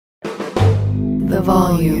the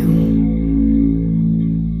volume.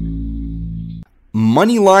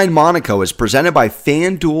 Moneyline Monaco is presented by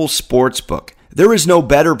FanDuel Sportsbook. There is no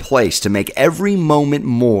better place to make every moment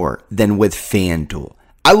more than with FanDuel.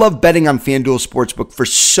 I love betting on FanDuel Sportsbook for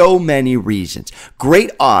so many reasons.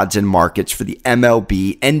 Great odds and markets for the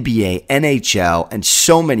MLB, NBA, NHL, and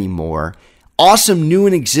so many more. Awesome new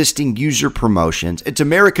and existing user promotions. It's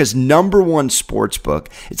America's #1 sportsbook.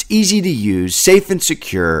 It's easy to use, safe and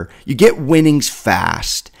secure. You get winnings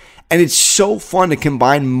fast. And it's so fun to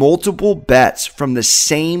combine multiple bets from the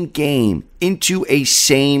same game into a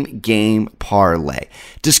same game parlay.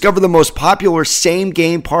 Discover the most popular same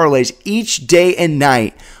game parlays each day and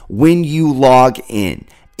night when you log in.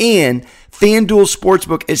 And FanDuel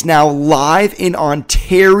Sportsbook is now live in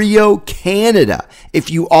Ontario, Canada. If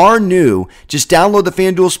you are new, just download the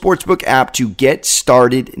FanDuel Sportsbook app to get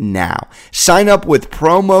started now. Sign up with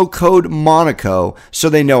promo code Monaco so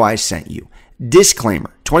they know I sent you.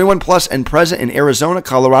 Disclaimer, 21 plus and present in Arizona,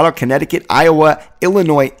 Colorado, Connecticut, Iowa,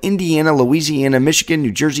 Illinois, Indiana, Louisiana, Michigan,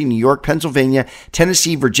 New Jersey, New York, Pennsylvania,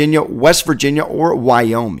 Tennessee, Virginia, West Virginia, or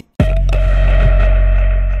Wyoming.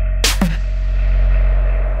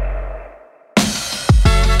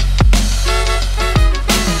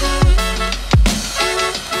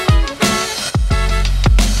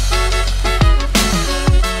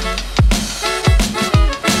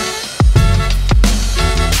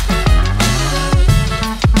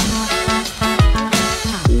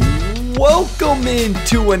 Welcome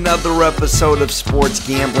into another episode of Sports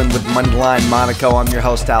Gambling with Moneyline Monaco. I'm your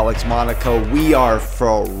host, Alex Monaco. We are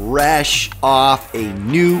fresh off a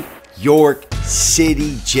New York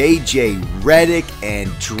City JJ Redick and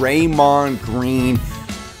Draymond Green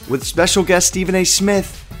with special guest Stephen A.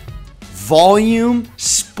 Smith. Volume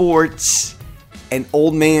Sports and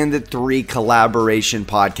Old Man the Three collaboration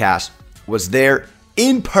podcast was there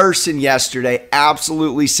in person yesterday.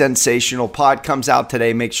 Absolutely sensational. Pod comes out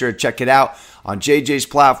today. Make sure to check it out on JJ's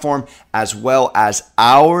platform as well as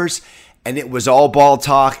ours. And it was all ball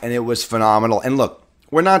talk and it was phenomenal. And look,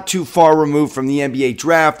 we're not too far removed from the NBA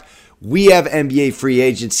draft. We have NBA free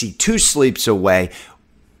agency 2 sleeps away.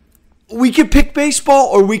 We could pick baseball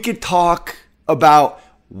or we could talk about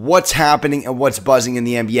what's happening and what's buzzing in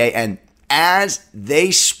the NBA. And as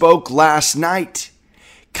they spoke last night,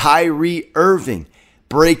 Kyrie Irving,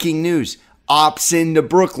 breaking news, opts into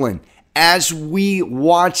Brooklyn. As we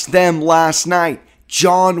watched them last night,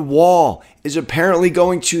 John Wall is apparently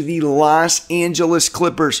going to the Los Angeles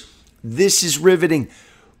Clippers. This is riveting.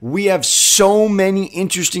 We have so many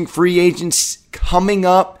interesting free agents coming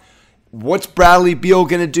up. What's Bradley Beal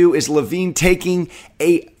going to do? Is LaVine taking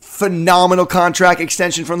a phenomenal contract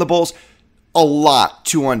extension from the Bulls? A lot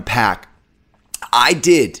to unpack. I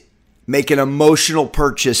did make an emotional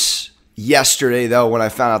purchase yesterday, though, when I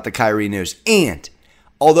found out the Kyrie news. And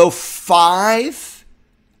although 5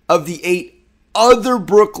 of the 8 other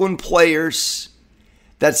Brooklyn players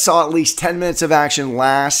that saw at least 10 minutes of action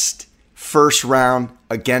last first round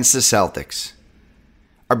against the Celtics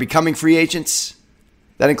are becoming free agents,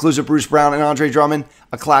 that includes a Bruce Brown and Andre Drummond,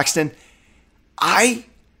 a Claxton, I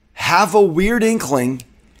have a weird inkling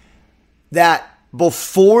that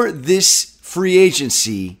before this free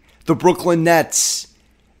agency, the Brooklyn Nets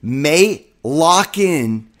may lock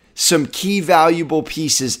in some key valuable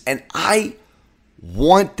pieces, and I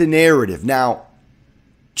want the narrative. Now,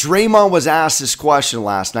 Draymond was asked this question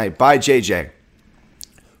last night by JJ.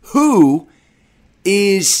 Who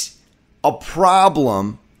is a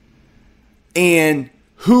problem and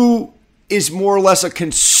who is more or less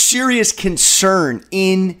a serious concern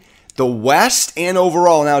in the West and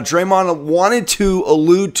overall? Now, Draymond wanted to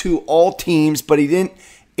allude to all teams, but he didn't,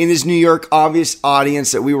 in his New York obvious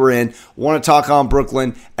audience that we were in, want to talk on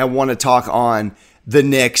Brooklyn and want to talk on the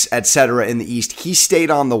Knicks, etc. in the East. He stayed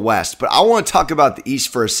on the West. But I want to talk about the East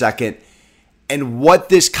for a second and what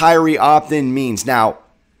this Kyrie opt-in means. Now,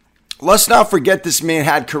 let's not forget this man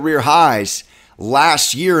had career highs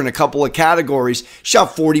last year in a couple of categories.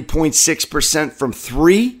 Shot 40.6% from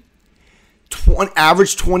 3,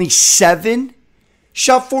 averaged 27,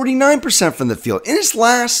 shot 49% from the field. In his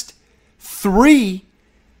last 3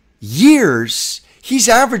 years, he's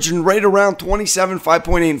averaging right around 27,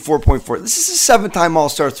 5.8, and 4.4. This is a 7-time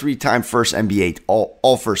All-Star, 3-time first NBA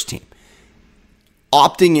all first team.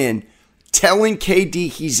 Opting in, telling KD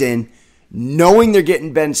he's in, knowing they're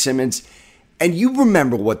getting Ben Simmons. And you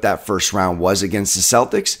remember what that first round was against the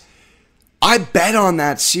Celtics. I bet on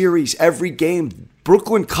that series every game.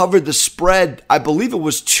 Brooklyn covered the spread. I believe it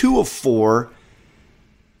was 2 of 4.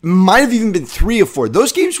 Might have even been 3 of 4.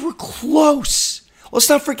 Those games were close. Let's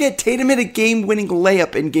not forget, Tatum hit a game-winning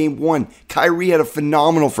layup in game 1. Kyrie had a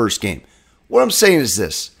phenomenal first game. What I'm saying is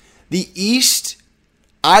this. The East,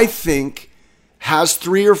 I think, has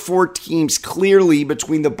 3 or 4 teams clearly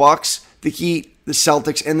between the Bucks, the Heat, the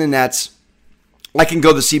Celtics, and the Nets. I can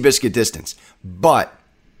go the Seabiscuit distance. But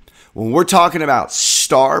when we're talking about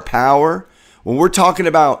star power, when we're talking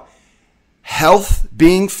about health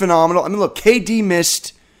being phenomenal, I mean, look, KD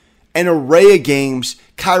missed an array of games.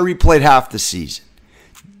 Kyrie played half the season.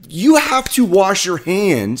 You have to wash your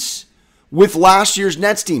hands with last year's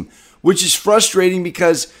Nets team, which is frustrating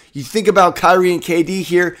because you think about Kyrie and KD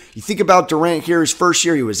here. You think about Durant here. His first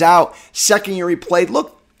year he was out. Second year he played.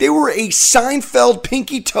 Look, they were a Seinfeld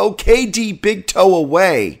pinky toe, KD big toe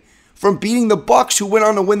away from beating the Bucks, who went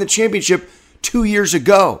on to win the championship 2 years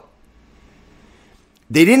ago.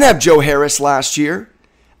 They didn't have Joe Harris last year.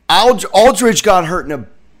 Aldridge got hurt in a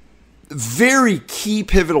very key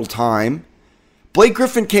pivotal time. Blake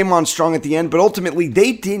Griffin came on strong at the end, but ultimately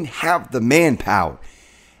they didn't have the manpower.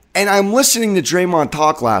 And I'm listening to Draymond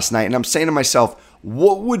talk last night, and I'm saying to myself,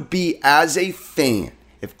 what would be, as a fan,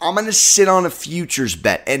 if I'm going to sit on a futures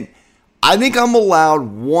bet, and I think I'm allowed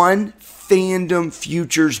one fandom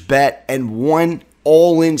futures bet and one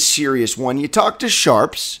all-in serious one. You talk to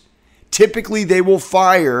sharps, typically they will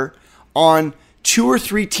fire on 2 or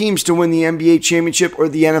 3 teams to win the NBA championship or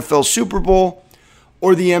the NFL Super Bowl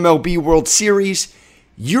or the MLB World Series.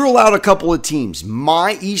 You're allowed a couple of teams.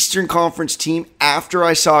 My Eastern Conference team, after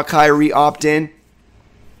I saw Kyrie opt in,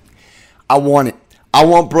 I want it. I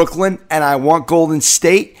want Brooklyn and I want Golden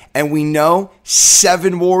State. And we know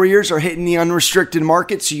 7 Warriors are hitting the unrestricted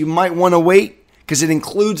market, so you might want to wait because it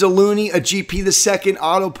includes a Looney, a GP the second,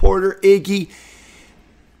 Otto Porter, Iggy,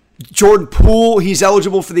 Jordan Poole. He's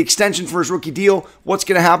eligible for the extension for his rookie deal. What's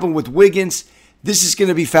going to happen with Wiggins? This is going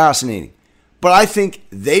to be fascinating. But I think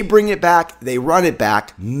they bring it back. They run it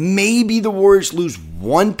back. Maybe the Warriors lose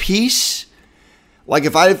one piece. Like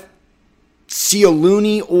if I see a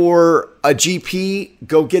Looney or a GP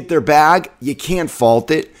go get their bag, you can't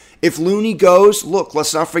fault it. If Looney goes, look,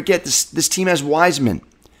 let's not forget this team has Wiseman.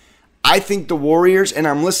 I think the Warriors, and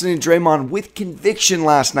I'm listening to Draymond with conviction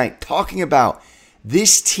last night, talking about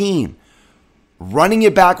this team running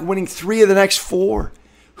it back, winning 3 of the next 4.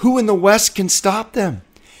 Who in the West can stop them?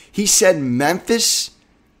 He said Memphis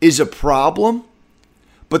is a problem,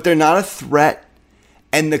 but they're not a threat.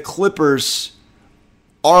 And the Clippers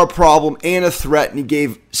are a problem and a threat. And he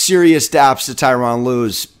gave serious daps to Tyronn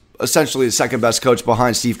Lue, essentially the second best coach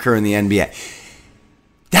behind Steve Kerr in the NBA.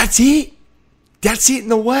 That's it. That's it in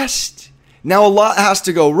the West. Now, a lot has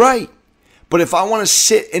to go right. But if I want to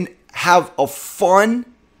sit and have a fun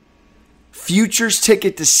futures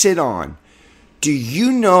ticket to sit on, do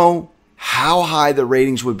you know how high the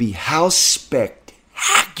ratings would be, how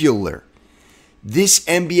spectacular this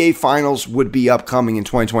NBA Finals would be upcoming in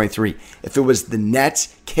 2023 if it was the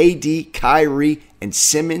Nets, KD, Kyrie, and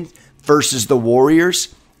Simmons versus the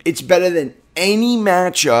Warriors? It's better than any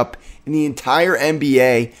matchup in the entire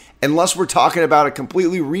NBA, unless we're talking about a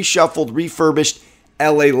completely reshuffled, refurbished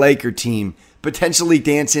LA Laker team, potentially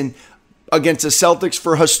dancing against the Celtics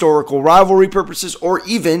for historical rivalry purposes, or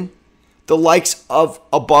even the likes of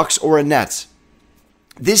a Bucks or a Nets.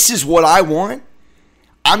 This is what I want.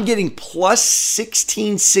 I'm getting plus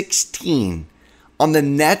 16-16 on the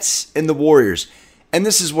Nets and the Warriors. And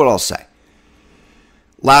this is what I'll say.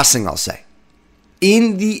 Last thing I'll say.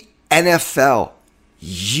 In the NFL,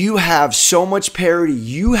 you have so much parity.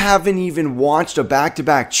 You haven't even watched a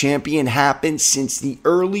back-to-back champion happen since the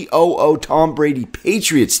early 00 Tom Brady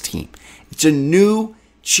Patriots team. It's a new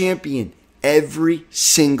champion every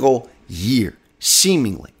single year,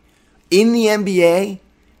 seemingly. In the NBA,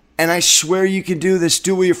 and I swear you can do this,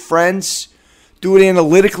 do it with your friends, do it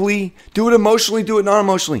analytically, do it emotionally, do it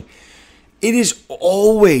non-emotionally. It is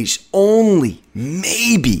always only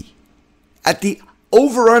maybe at the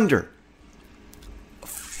over-under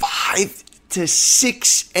 5 to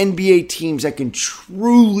 6 NBA teams that can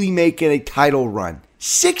truly make it a title run.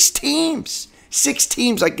 6 teams. 6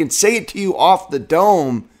 teams, I can say it to you off the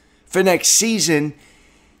dome for next season.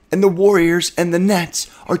 And the Warriors and the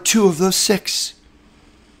Nets are 2 of those 6.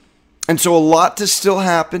 And so a lot to still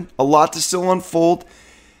happen, a lot to still unfold.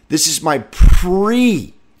 This is my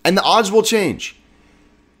and the odds will change,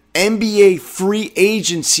 NBA free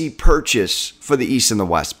agency purchase for the East and the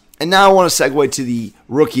West. And now I want to segue to the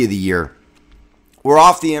Rookie of the Year. We're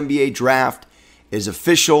off the NBA draft. It is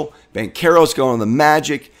official. Banchero's going to the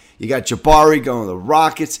Magic. You got Jabari going to the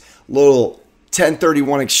Rockets. Little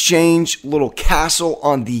 1031 exchange, little castle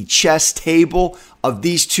on the chess table of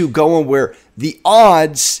these two going where the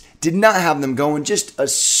odds did not have them going. Just a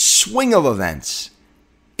swing of events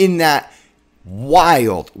in that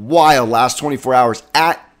wild last 24 hours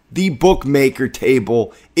at the bookmaker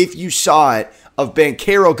table, if you saw it, of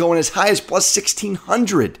Banchero going as high as plus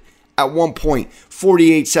 1,600 at one point,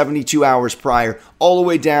 48, 72 hours prior, all the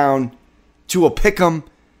way down to a pick'em,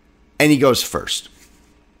 and he goes first.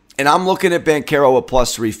 And I'm looking at Banchero at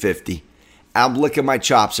plus 350. I'm licking my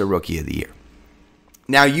chops at Rookie of the Year.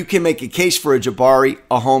 Now, you can make a case for a Jabari,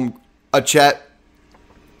 a Chet,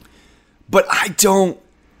 but I don't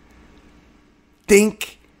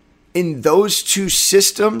think in those two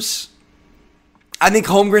systems, I think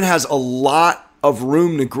Holmgren has a lot of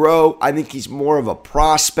room to grow. I think he's more of a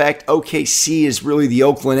prospect. OKC is really the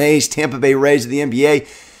Oakland A's, Tampa Bay Rays of the NBA.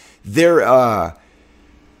 They're a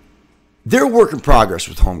work in progress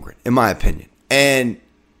with Holmgren, in my opinion. And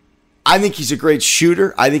I think he's a great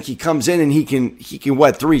shooter. I think he comes in and he can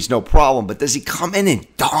wet threes, no problem. But does he come in and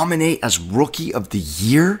dominate as Rookie of the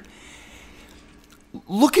Year?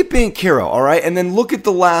 Look at Banchero, all right? And then look at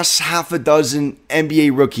the last half a dozen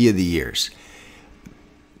NBA Rookie of the Years.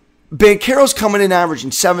 Banchero's coming in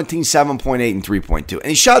averaging 17, 7.8, and 3.2. And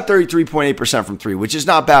he shot 33.8% from three, which is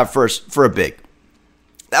not bad for a big.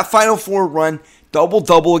 That Final Four run,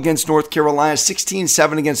 double-double against North Carolina,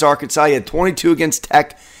 16-7 against Arkansas. He had 22 against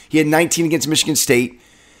Tech. He had 19 against Michigan State.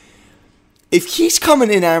 If he's coming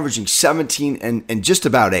in averaging 17 and just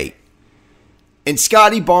about 8, and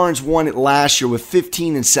Scotty Barnes won it last year with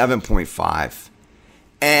 15 and 7.5,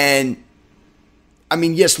 and I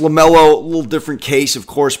mean, yes, LaMelo, a little different case, of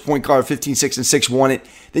course, point guard, 15, 6, and 6 won it.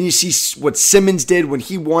 Then you see what Simmons did when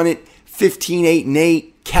he won it, 15, 8, and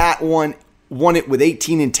 8. Cat won it with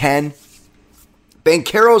 18 and 10.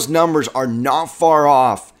 Banchero's numbers are not far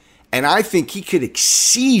off, and I think he could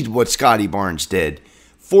exceed what Scotty Barnes did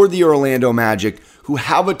for the Orlando Magic, who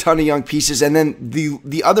have a ton of young pieces. And then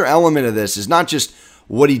the other element of this is not just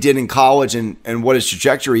what he did in college and what his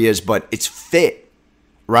trajectory is, but it's fit,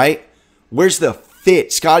 right? Where's the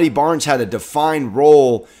fit? Scotty Barnes had a defined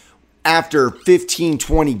role after 15,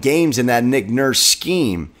 20 games in that Nick Nurse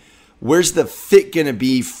scheme. Where's the fit going to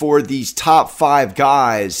be for these top 5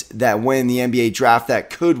 guys that win the NBA draft that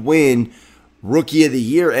could win Rookie of the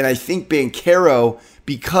Year? And I think Banchero,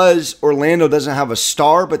 because Orlando doesn't have a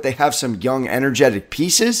star, but they have some young, energetic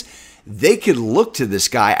pieces, they could look to this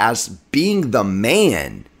guy as being the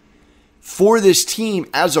man for this team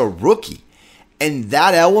as a rookie. And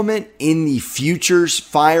that element in the futures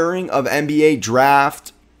firing of NBA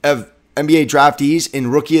draftees in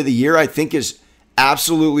Rookie of the Year, I think is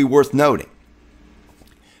absolutely worth noting.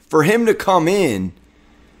 For him to come in,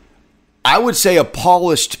 I would say a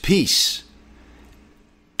polished piece,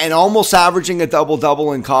 and almost averaging a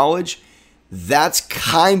double-double in college, that's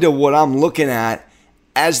kind of what I'm looking at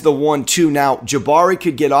as the 1-2. Now, Jabari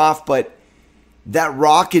could get off, but that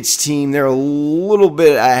Rockets team, they're a little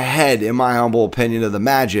bit ahead, in my humble opinion, of the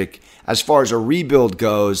Magic as far as a rebuild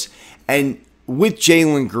goes. And with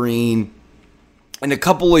Jalen Green and a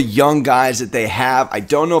couple of young guys that they have, I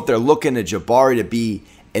don't know if they're looking at Jabari to be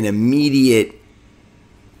an immediate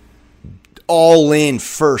all-in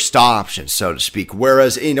first option, so to speak.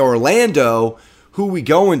 Whereas in Orlando, who we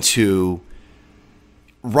going to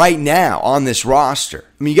right now on this roster?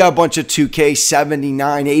 I mean, you got a bunch of 2K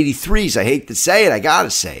 79, 83s. I hate to say it. I got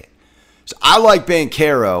to say it. So I like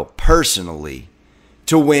Banchero personally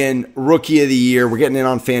to win Rookie of the Year. We're getting in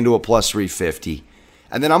on FanDuel at plus 350.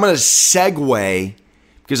 And then I'm going to segue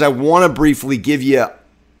because I want to briefly give you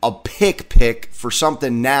a pick for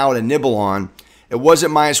something now to nibble on. It was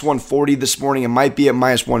at minus 140 this morning. It might be at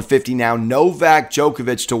minus 150 now. Novak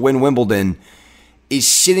Djokovic to win Wimbledon is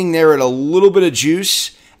sitting there at a little bit of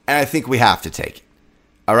juice, and I think we have to take it.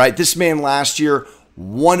 All right, this man last year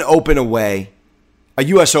won a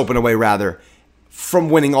U.S. Open away rather, from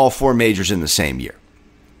winning all 4 majors in the same year.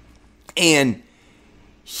 And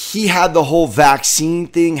he had the whole vaccine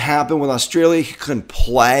thing happen with Australia. He couldn't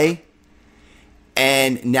play.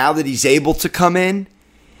 And now that he's able to come in,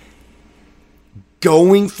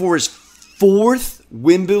 going for his 4th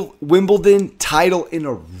Wimbledon title in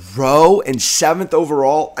a row and 7th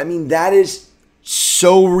overall. I mean, that is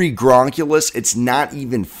so regronkulous. It's not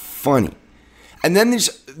even funny. And then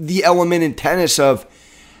there's the element in tennis of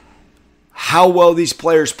how well these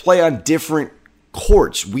players play on different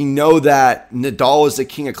courts. We know that Nadal is the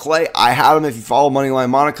king of clay. I had him, if you follow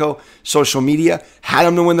Moneyline Monaco, social media, had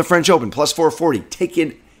him to win the French Open, plus 440.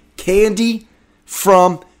 Taking candy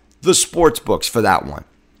from the sports books for that one.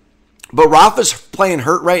 But Rafa's playing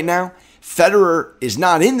hurt right now. Federer is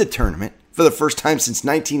not in the tournament for the first time since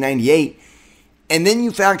 1998. And then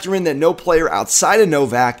you factor in that no player outside of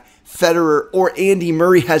Novak, Federer, or Andy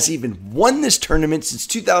Murray has even won this tournament since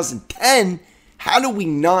 2010. How do we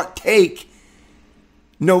not take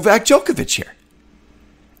Novak Djokovic here?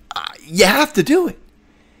 You have to do it.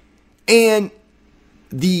 And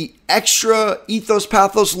the extra ethos,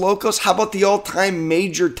 pathos, locos, how about the all-time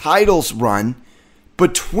major titles run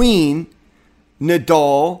between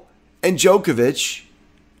Nadal and Djokovic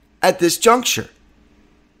at this juncture?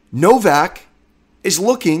 Novak is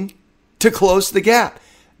looking to close the gap.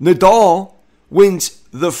 Nadal wins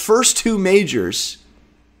the first two majors,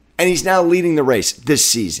 and he's now leading the race this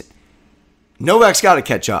season. Novak's got to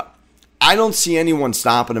catch up. I don't see anyone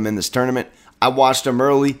stopping him in this tournament. I watched him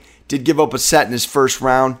early, did give up a set in his first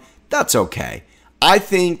round. That's okay. I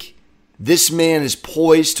think this man is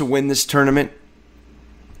poised to win this tournament.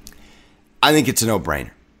 I think it's a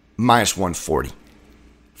no-brainer. Minus 140.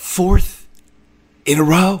 Fourth in a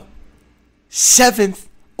row. Seventh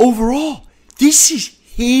overall. This is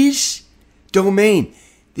his domain.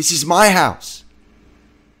 This is my house.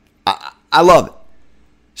 I love it.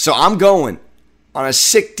 So I'm going on a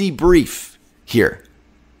sick debrief here.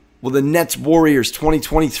 Well, the Nets Warriors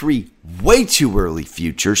 2023 way too early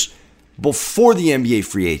futures before the NBA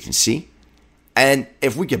free agency. And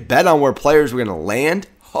if we could bet on where players were going to land,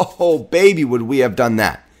 oh, baby, would we have done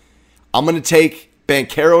that. I'm going to take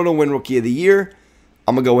Banchero to win Rookie of the Year.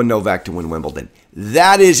 I'm going to go with Novak to win Wimbledon.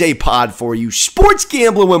 That is a pod for you. Sports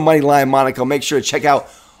Gambling with Moneyline Monaco. Make sure to check out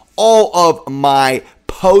all of my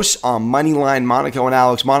posts on Moneyline Monaco and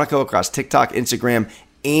Alex Monaco across TikTok, Instagram,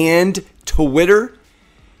 and Twitter.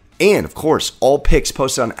 And, of course, all picks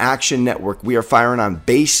posted on Action Network. We are firing on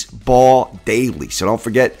Baseball Daily, so don't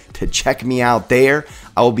forget to check me out there.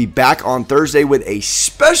 I will be back on Thursday with a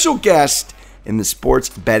special guest in the sports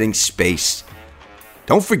betting space.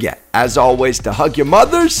 Don't forget, as always, to hug your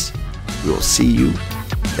mothers. We will see you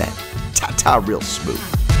then. Ta-ta real smooth.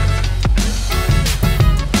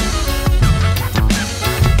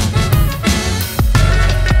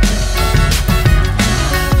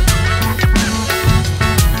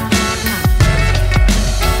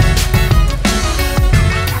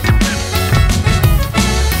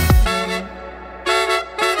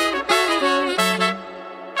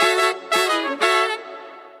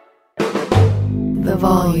 The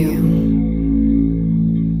volume.